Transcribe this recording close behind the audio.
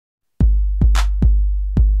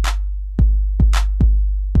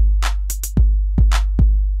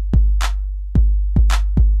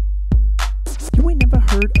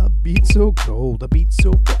so cold, a beat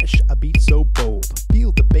so fresh, a beat so bold.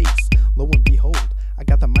 Feel the bass, lo and behold, I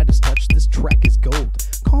got the Midas touch, this track is gold.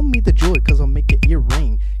 Call me the joy, cause I'll make your ear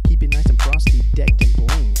ring. Keep it nice and frosty, decked in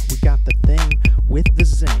bling. We got the thing with the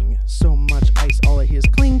zing. So much ice, all I hear is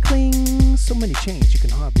cling, cling. So many chains, you can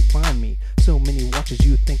hardly find me. So many watches,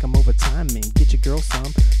 you think I'm overtiming. Get your girl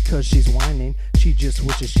some, cause she's whining. She just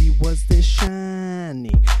wishes she was this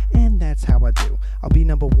shiny. And that's how I do. I'll be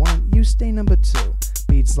number one, you stay number two.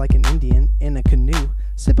 Beats like an Indian in a canoe.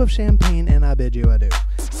 Sip of champagne and I bid you adieu.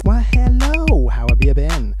 Why hello, how have you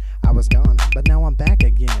been? I was gone, but now I'm back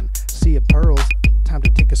again. Sea of pearls, time to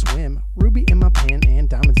take a swim. Ruby in my pen and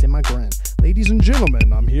diamonds in my grin. Ladies and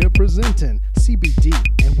gentlemen, I'm here presenting CBD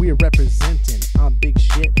and we're representing. I'm big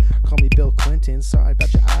shit, call me Bill Clinton. Sorry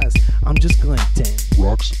about your eyes, I'm just glinting.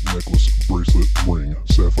 Rocks, necklace, bracelet, ring,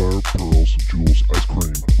 sapphire, pearls, jewels, ice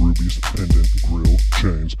cream, rubies, pendant, grill,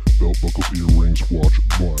 chains, belt buckles, earrings, watch,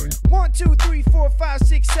 bling. 1, 2, 3, 4, 5,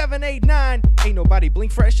 6, 7, 8, 9. Ain't nobody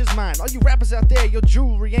blink fresh as mine. All you rappers out there, your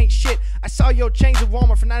jewelry ain't shit. I saw your chains at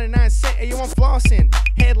Walmart for 99 cents. Hey, yo, I'm flossing.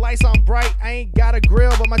 Headlights on bright. I ain't got a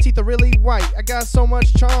grill, but my teeth are really white. I got so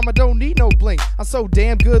much charm, I don't need no bling. I'm so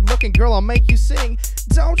damn good looking, girl, I'll make you sing.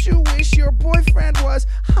 Don't you wish your boyfriend was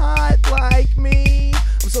hot like me?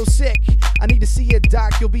 I'm so sick, I need to see a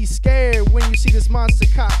doc. You'll be scared when you see this monster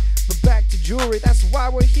cock. But back to jewelry, that's why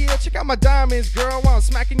we're here. Check out my diamonds, girl, while I'm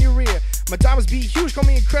smacking your rear. My diamonds be huge, call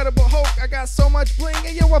me Incredible Hulk. I got so much bling,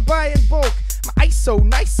 and yo, I buy in bulk. My ice so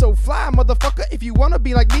nice, so fly, motherfucker. If you wanna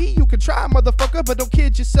be like me, you can try, motherfucker. But don't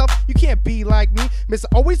kid yourself, you can't be like me. Mr.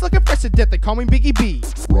 Always looking fresh to death, they call me Biggie B.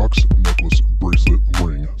 Rocks, necklace, bracelet,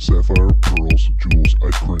 ring, sapphire, pearls, jewels,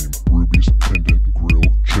 ice cream, rubies, pendant,